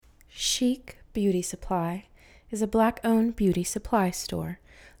Chic Beauty Supply is a Black-owned beauty supply store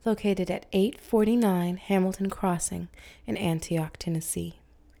located at 849 Hamilton Crossing in Antioch, Tennessee.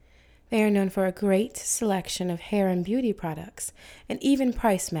 They are known for a great selection of hair and beauty products and even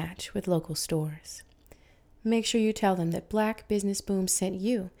price match with local stores. Make sure you tell them that Black Business Boom sent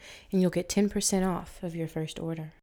you, and you'll get 10% off of your first order.